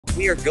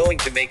We are going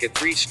to make a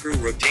 3-screw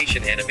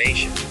rotation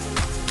animation.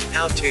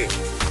 How to?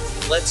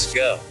 Let's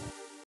go.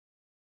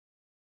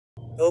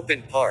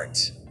 Open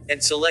parts.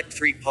 And select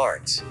 3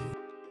 parts.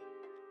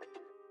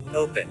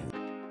 Open.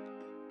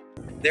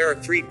 There are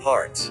 3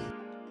 parts.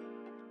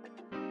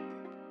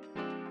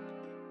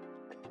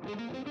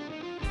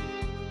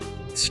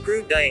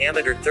 Screw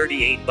diameter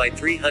 38 by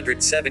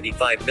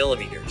 375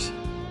 millimeters.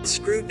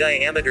 Screw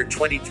diameter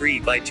 23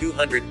 by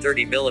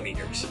 230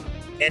 millimeters.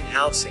 End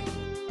housing.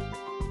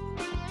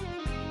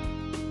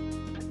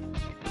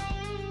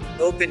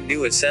 Open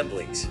new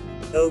assemblies.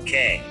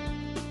 OK.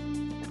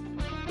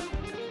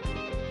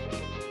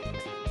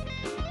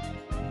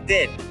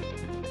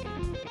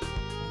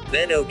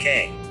 Then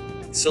OK.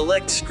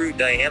 Select screw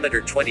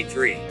diameter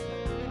 23.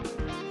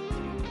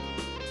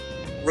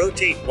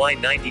 Rotate Y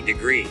 90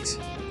 degrees.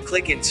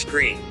 Click in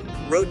screen.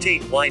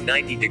 Rotate Y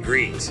 90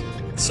 degrees.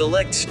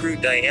 Select screw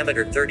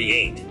diameter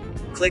 38.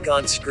 Click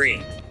on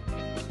screen.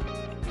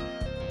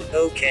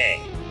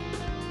 OK.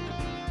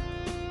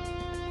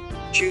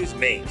 Choose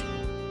mate.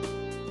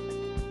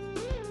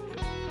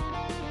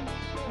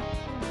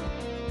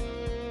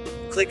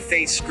 Click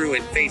face screw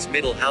and face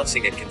middle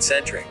housing at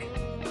concentric.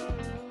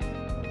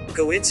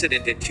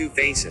 Coincident at 2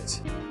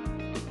 faces.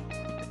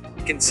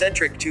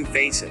 Concentric 2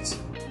 faces.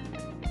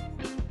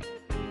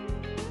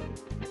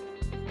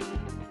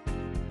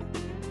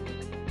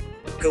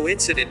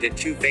 Coincident at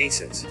 2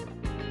 faces.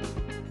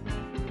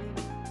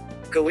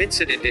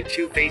 Coincident at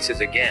 2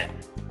 faces again.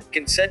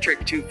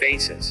 Concentric 2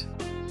 faces.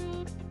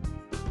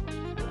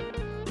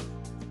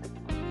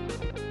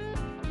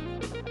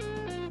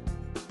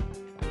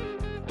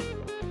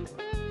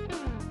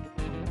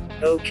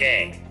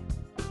 OK.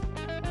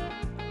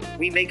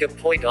 We make a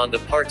point on the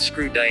part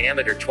screw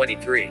diameter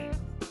 23.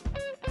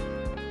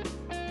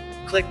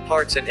 Click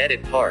parts and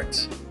edit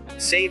parts.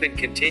 Save and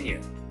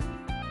continue.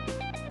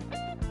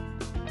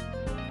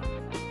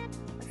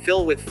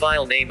 Fill with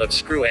file name of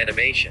screw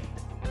animation.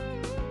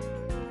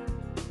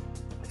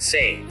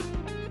 Save.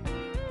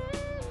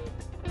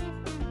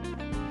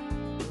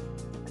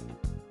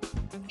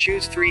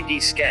 Choose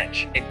 3D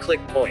sketch, and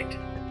click point.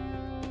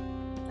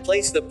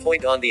 Place the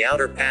point on the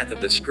outer path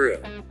of the screw.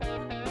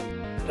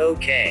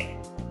 OK.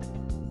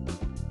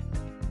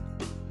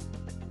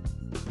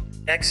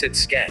 Exit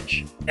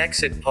sketch.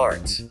 Exit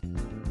parts.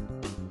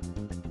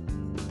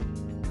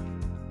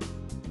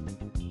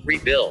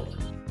 Rebuild.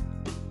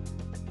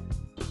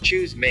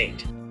 Choose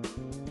mate.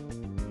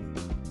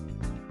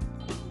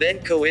 Then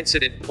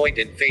coincident point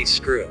and face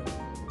screw.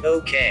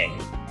 OK.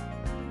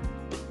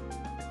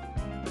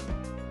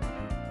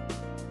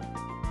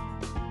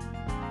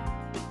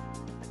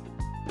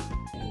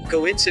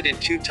 Coincident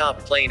 2 top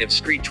plane of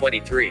screw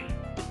 23.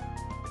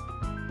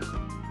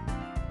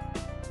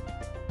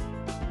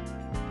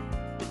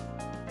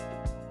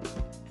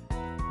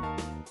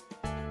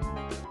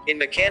 In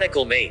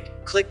mechanical mate,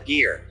 click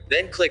gear,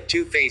 then click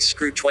 2 face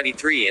screw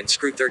 23 and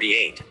screw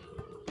 38.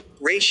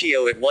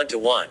 Ratio at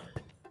 1:1.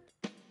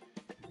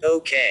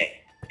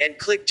 OK. And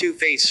click 2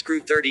 face screw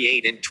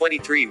 38 and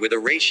 23 with a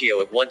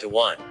ratio of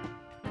 1:1.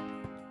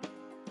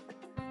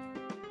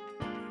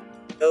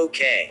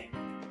 OK.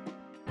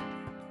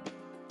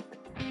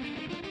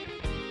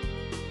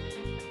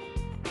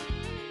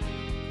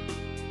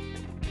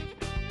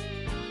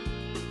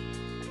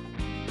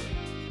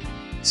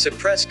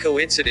 Suppress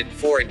coincident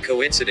 4 and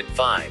coincident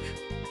 5.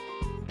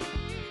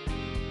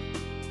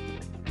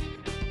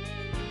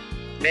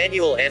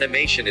 Manual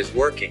animation is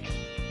working.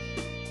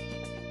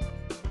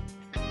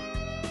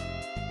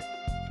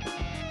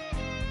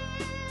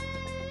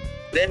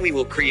 Then we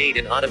will create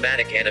an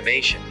automatic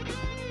animation.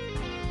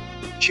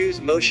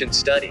 Choose motion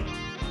study.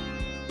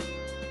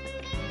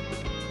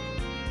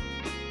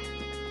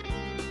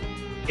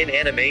 In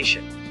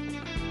animation,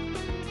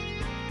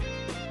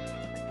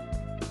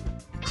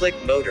 click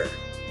motor.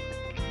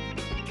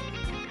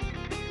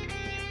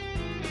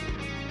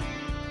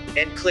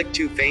 And click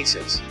 2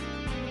 faces.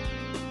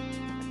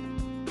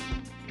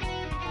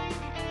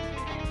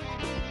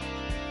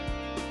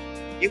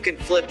 You can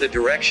flip the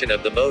direction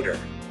of the motor.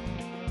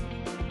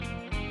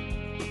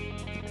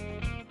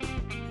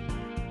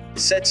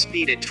 Set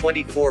speed at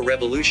 24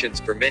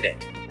 revolutions per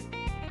minute.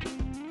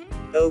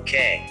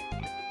 OK.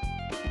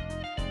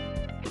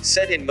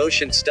 Set in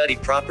motion study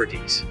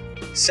properties.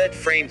 Set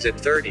frames at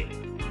 30.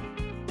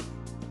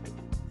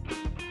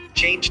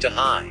 Change to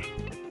high.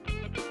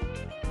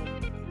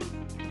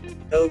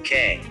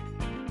 OK.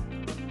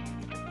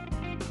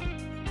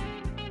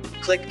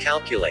 Click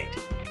calculate.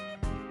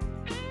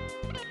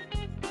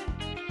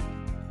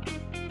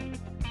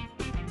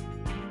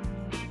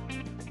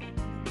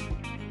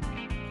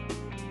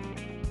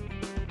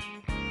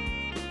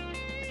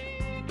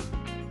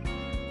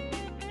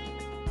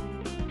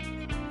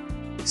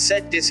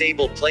 Set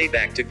disable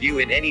playback to view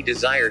in any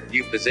desired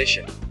view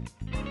position.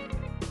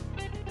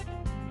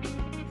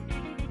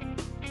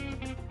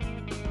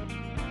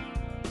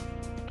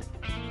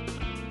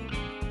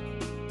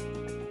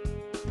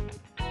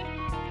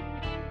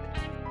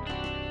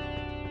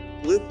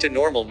 Loop to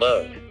normal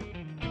mode.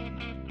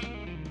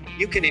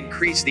 You can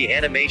increase the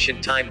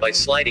animation time by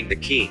sliding the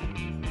key.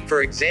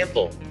 For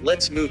example,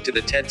 let's move to the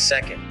 10th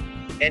second.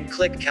 And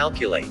click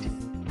Calculate.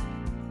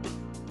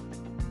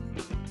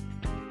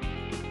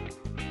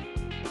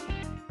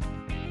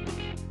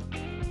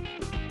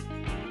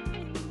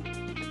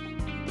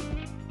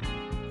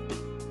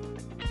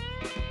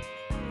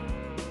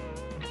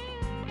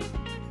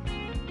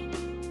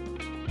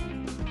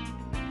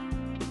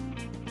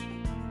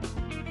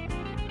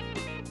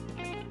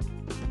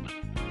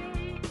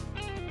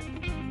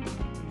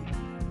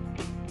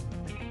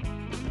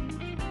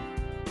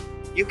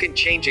 You can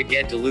change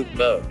again to loop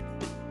mode.